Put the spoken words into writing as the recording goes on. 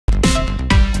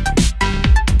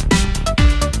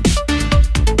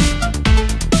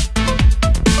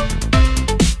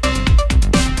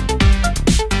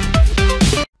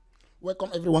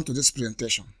Welcome everyone to this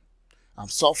presentation. I'm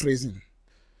self-raising.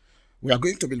 We are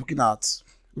going to be looking at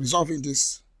resolving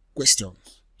these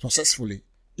questions successfully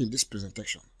in this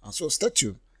presentation. And so stay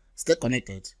tuned, stay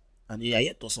connected, and if you are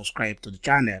yet to subscribe to the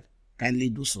channel, kindly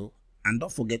do so, and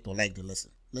don't forget to like the lesson.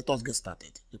 Let us get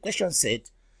started. The question said,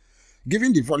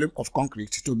 given the volume of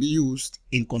concrete to be used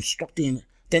in constructing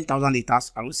 10,000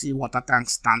 liters ROC water tank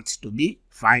stand to be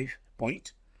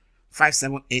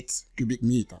 5.578 cubic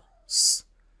meters.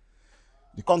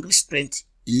 The concrete strength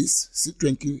is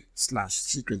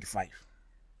C20/C25.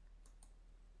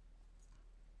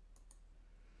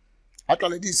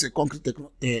 Actually, this is a concrete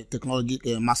technology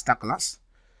masterclass.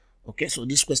 Okay, so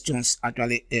these questions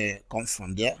actually come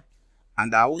from there,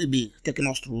 and I will be taking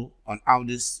us through on how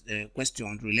this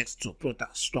question relates to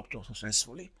Protastructure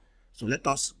successfully. So let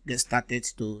us get started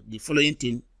to the following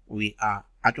thing we are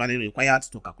actually required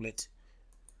to calculate.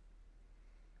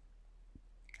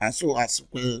 And so as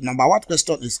number one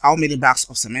question is how many bags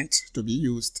of cement to be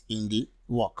used in the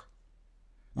work.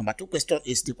 Number two question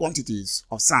is the quantities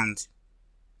of sand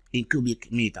in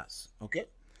cubic meters. Okay.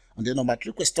 And then number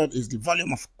three question is the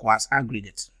volume of coarse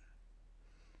aggregate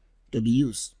to be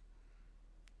used.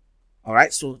 All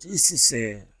right. So this is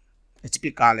a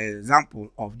typical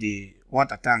example of the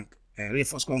water tank,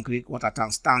 reinforced concrete water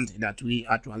tank stand that we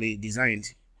actually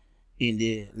designed in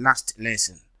the last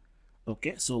lesson.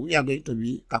 Okay, so we are going to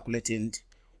be calculating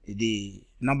the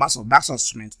numbers of bags of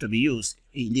cement to be used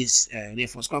in this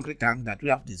reinforced concrete tank that we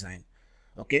have designed.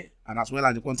 Okay, and as well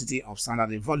as the quantity of sand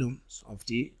and the volumes of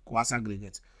the coarse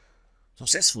aggregate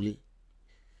successfully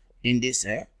in these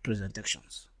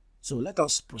presentations. So let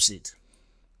us proceed.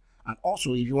 And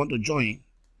also, if you want to join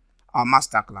our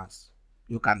masterclass,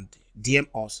 you can DM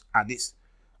us at this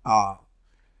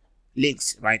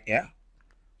links right here.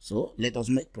 So let us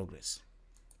make progress.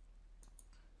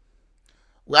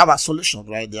 We have a solution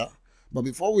right there, but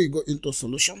before we go into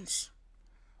solutions,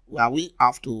 we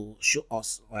have to show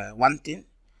us one thing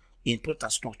in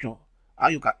Protastructure, how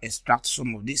you can extract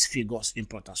some of these figures in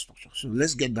Protastructure. So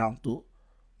let's get down to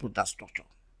Protastructure.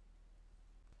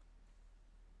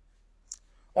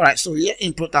 All right, so here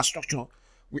in Protastructure,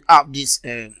 we have this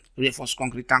reinforced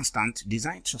concrete tank stand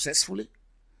designed successfully.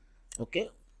 Okay,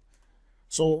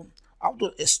 so how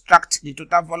to extract the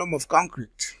total volume of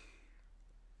concrete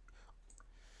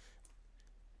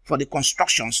for the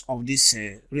constructions of this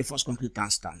reinforced concrete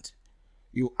tank stand.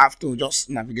 You have to just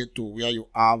navigate to where you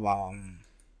have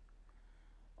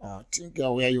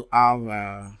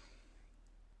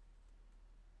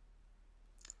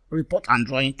report and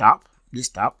drawing tab, this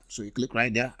tab. So you click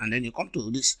right there, and then you come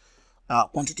to this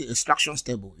quantity extractions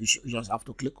table. You just have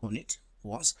to click on it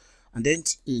once, and then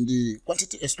in the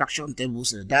quantity extraction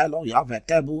tables dialog, you have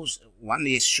tables. One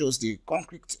is shows the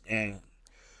concrete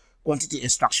quantity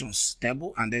extractions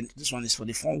table, and then this one is for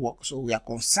the formwork. So we are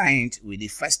consigned with the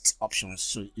first options.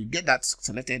 So you get that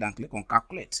selected and click on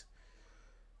calculate.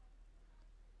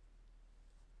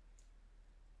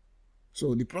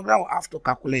 So the program will have to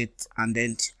calculate, and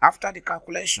then after the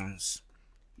calculations,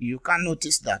 you can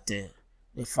notice that the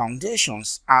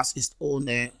foundations has its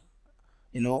own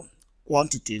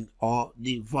quantity or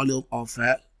the volume of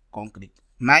concrete.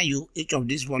 Mind you, each of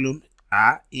these volumes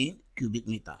are in cubic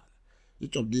meter.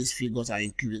 Each of these figures are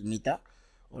in cubic meter.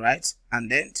 All right,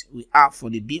 and then we have for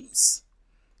the beams.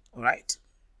 All right,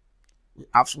 we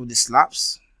have for the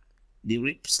slabs, the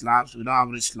rib slabs. We don't have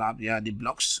rib slab here. The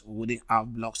blocks, we wouldn't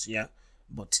have blocks here,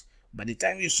 but by the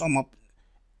time you sum up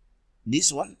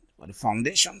this one for the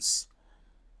foundations,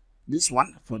 this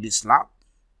one for the slab,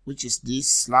 which is this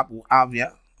slab we have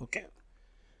here. Okay,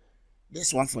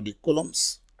 this one for the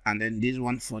columns, and then this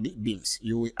one for the beams,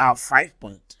 you will have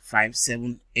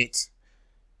 5.578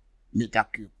 meter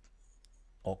cube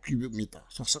or cubic meter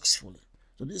successfully.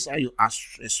 So this is how you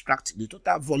extract the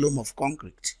total volume of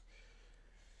concrete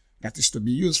that is to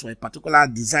be used for a particular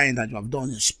design that you have done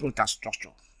in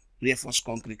Protastructure, reinforced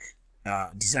concrete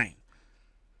design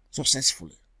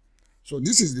successfully. So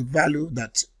this is the value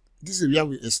that this is where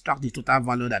we extract the total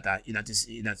value that is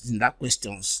in that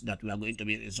questions that we are going to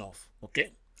be resolved.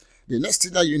 Okay. The next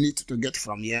thing that you need to get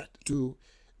from here to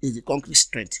is the concrete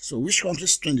strength. So which concrete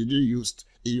strength did you use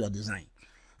in your design?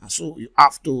 And so you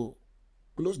have to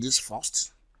close this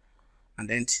first, and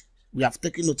then we have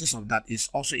taken notice of that. Is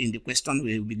also in the question.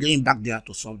 We will be going back there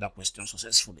to solve that question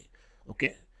successfully.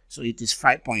 Okay, so it is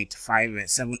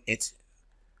 5.578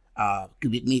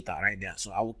 cubic meter right there.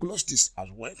 So I will close this as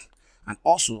well, and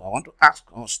also I want to ask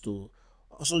us to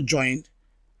also join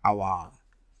our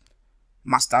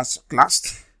master's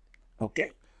class.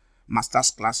 Okay,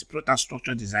 master's class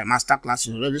Protastructure design, master class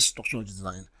in Revit structural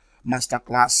design, master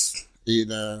class in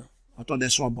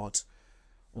Autodesk Robot,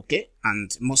 okay,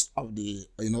 and most of the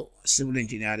civil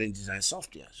engineering design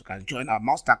software. So you can join our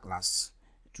masterclass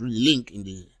through the link in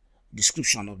the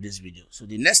description of this video. So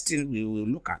the next thing we will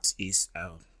look at is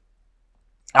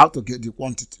how to get the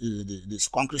quantity, this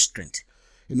concrete strength.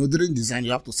 During design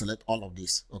you have to select all of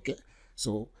this. Okay,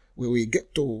 so we will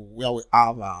get to where we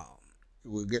have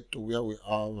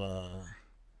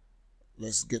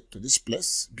let's get to this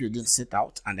place, building set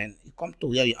out, and then you come to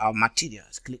where you have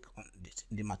materials. Click on this,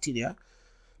 the material.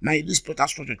 Now this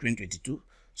Protastructure 2022.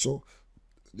 So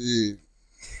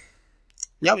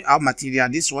where we have material,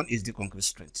 this one is the concrete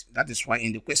strength. That is why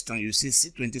in the question you see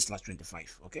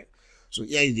C20/25. Okay, so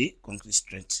here is the concrete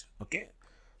strength. Okay,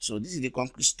 so this is the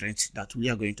concrete strength that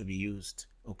we are going to be used.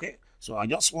 Okay, so I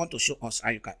just want to show us how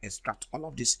you can extract all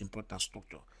of this in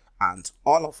Protastructure, and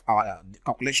all of our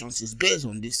calculations is based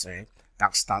on this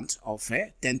tax stand of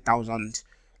 10,000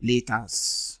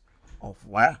 liters of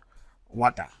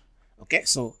water. Okay,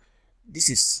 so this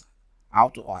is how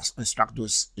to extract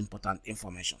those important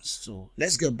informations. So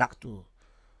let's get back to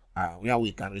where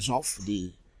we can resolve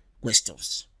the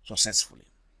questions successfully.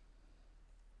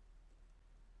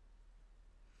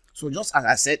 So just as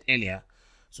I said earlier,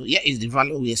 so here is the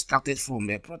value we extracted from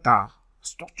the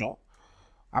Protastructure.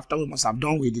 After we must have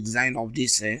done with the design of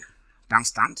this tank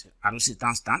stand, ROC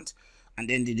tank stand, and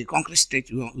then the concrete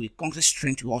strength, we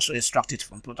also extracted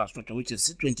from Protastructure, which is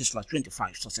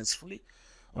C20/25 successfully.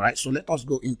 All right, so let us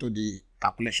go into the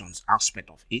calculations aspect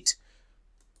of it.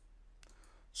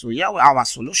 So here we have our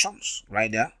solutions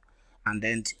right there, and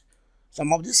then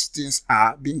some of these things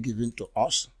are being given to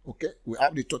us. Okay, we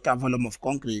have the total volume of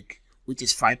concrete, which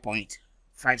is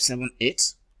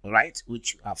 5.578, all right,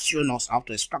 which have shown us how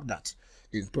to extract that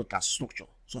in Protastructure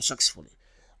successfully.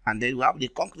 And then we have the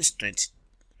concrete strength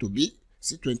to be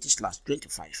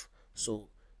C20/25. So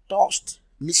tossed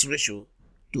mix ratio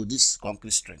to this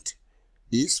concrete strength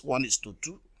is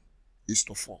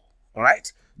 1:2:4. All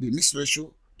right, the mix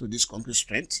ratio to this concrete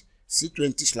strength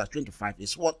C20/25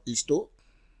 is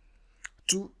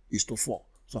 1:2:4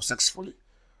 successfully.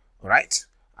 All right,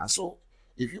 and so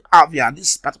if you have here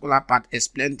this particular part,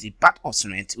 explain the part of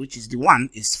cement, which is the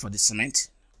 1 is for the cement,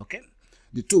 okay,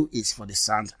 the 2 is for the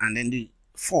sand, and then the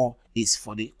 4 is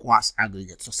for the coarse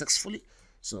aggregate successfully.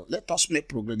 So let us make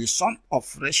progress. The sum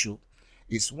of ratio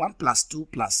is 1 + 2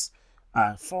 +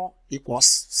 4 =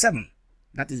 7.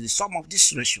 That is the sum of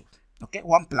this ratio. Okay,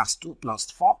 1 + 2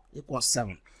 + 4 =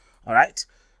 7. All right,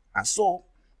 and so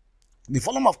the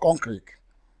volume of concrete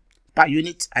per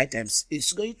unit items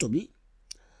is going to be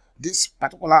this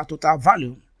particular total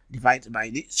value divided by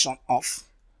the sum of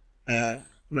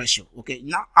ratio. Okay,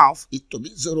 now have it to be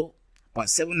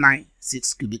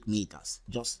 0.796 cubic meters,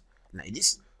 just like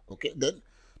this. Okay, then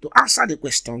to answer the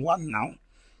question 1 now,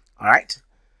 all right,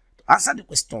 to answer the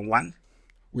question 1,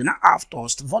 we now have to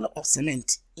the volume of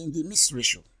cement in the mix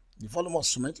ratio. The volume of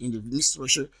cement in the mix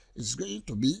ratio is going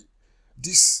to be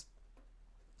this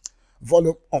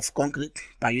volume of concrete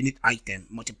per unit item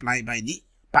multiplied by the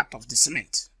part of the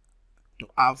cement to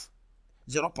have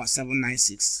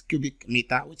 0.796 cubic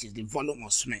meter, which is the volume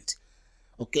of cement.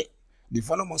 Okay, the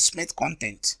volume of cement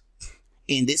content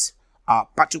in this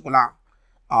particular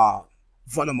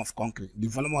volume of concrete, the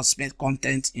volume of cement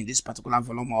content in this particular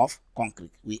volume of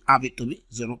concrete, we have it to be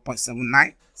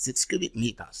 0.796 cubic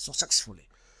meters successfully,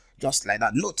 just like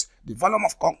that. Note the volume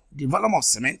of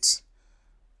cement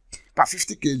per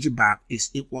 50 kg bag is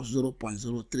equal to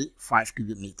 0.035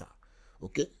 cubic meter.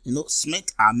 Okay,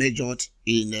 cement are measured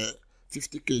in a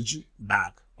 50 kg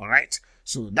bag. All right,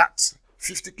 so that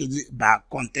 50 kg bag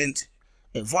contains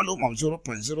a volume of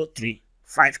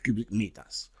 0.035 cubic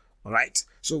meters. All right,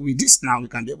 so with this now we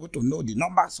can be able to know the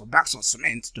numbers of bags of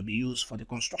cement to be used for the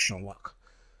construction work.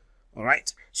 All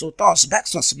right, so thus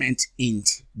bags of cement in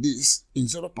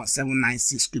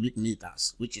 0.796 cubic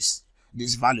meters, which is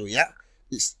this value here,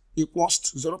 is equals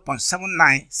to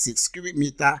 0.796 cubic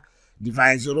meter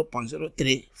divided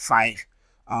 0.035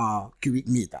 cubic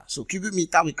meter. So cubic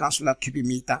meter, we cancel out cubic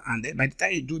meter, and then by the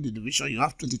time you do the division, you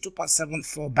have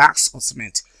 22.74 bags of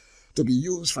cement to be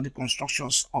used for the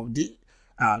constructions of the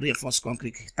reinforced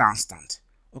concrete tank stand.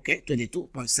 Okay,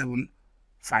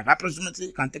 22.75. Approximately,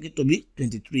 you can take it to be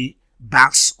 23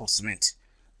 bags of cement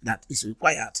that is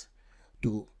required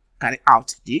to carry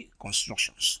out the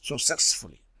constructions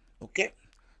successfully. Okay,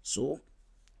 so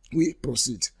we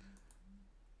proceed.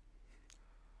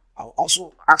 I'll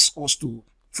also ask us to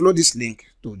follow this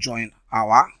link to join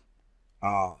our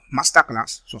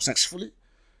masterclass successfully.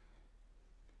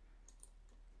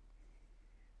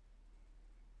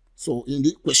 So in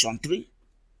the question 3,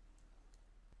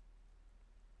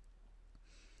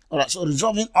 all right, so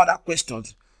resolving other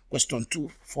questions, question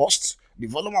 2 first, the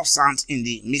volume of sand in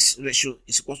the mix ratio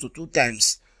is equal to 2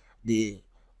 times the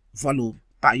volume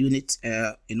per unit,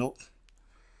 per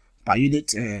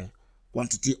unit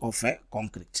quantity of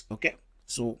concrete. Okay,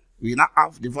 so we now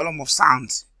have the volume of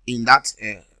sand in that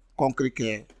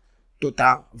concrete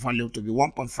total volume to be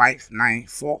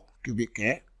 1.594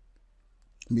 cubic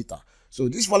meter. So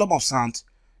this volume of sand,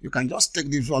 you can just take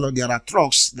this volume. There are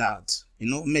trucks that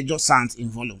measure sand in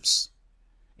volumes.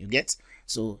 You get?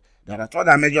 So there are trucks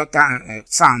that measure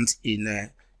sand in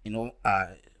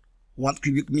 1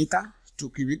 cubic meter, 2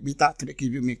 cubic meter, 3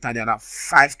 cubic meter. There are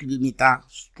 5 cubic meter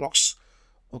trucks,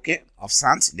 okay, of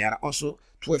sand. There are also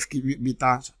 12 cubic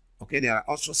meters. Okay, there are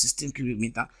also 16 cubic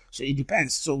meter. So it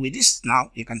depends. So with this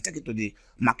now, you can take it to the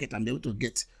market and be able to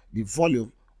get the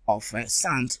volume of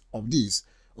sand of these,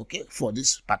 okay, for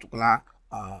this particular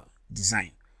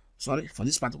design. Sorry, for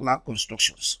this particular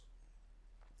constructions.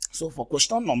 So for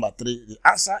question number 3, the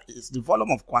answer is the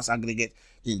volume of coarse aggregate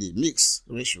in the mix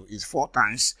ratio is 4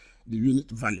 times the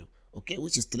unit value, okay,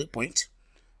 which is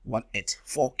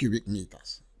 3.184 cubic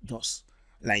meters, just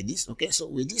like this. Okay, so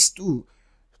with these two,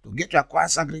 to get your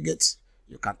coarse aggregate,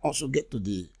 you can also get to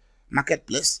the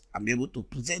marketplace and be able to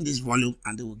present this volume,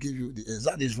 and they will give you the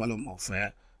exact volume of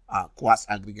coarse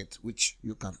aggregate, which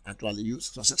you can actually use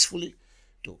successfully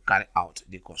to carry out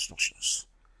the constructions.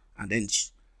 And then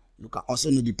you can also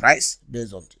know the price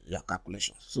based on your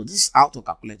calculations. So this is how to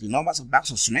calculate the numbers of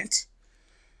bags of cement,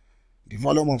 the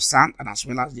volume of sand, and as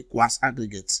well as the coarse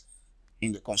aggregate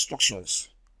in the constructions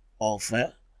of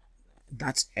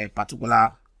that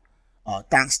particular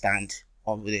tank stand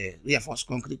of the reinforced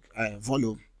concrete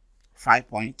volume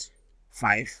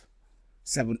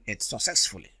 5.578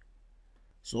 successfully.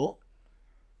 So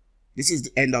this is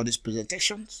the end of this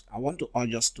presentation. I want to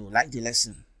urge us to like the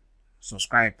lesson,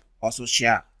 subscribe, also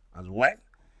share as well,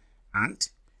 and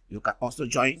you can also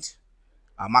join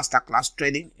our masterclass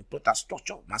training in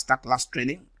Protastructure, masterclass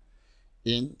training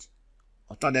in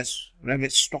AutoCAD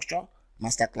Revit structure,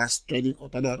 masterclass training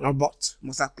AutoCAD robot,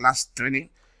 masterclass training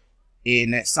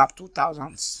in SAP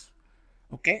 2000s,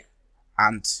 okay,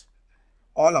 and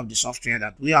all of the software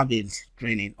that we have been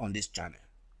training on this channel.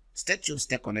 Stay tuned,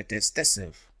 stay connected, stay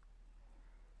safe.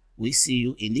 We see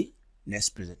you in the next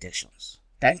presentations.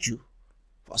 Thank you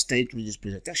for staying through these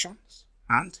presentations,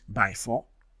 and bye for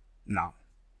now.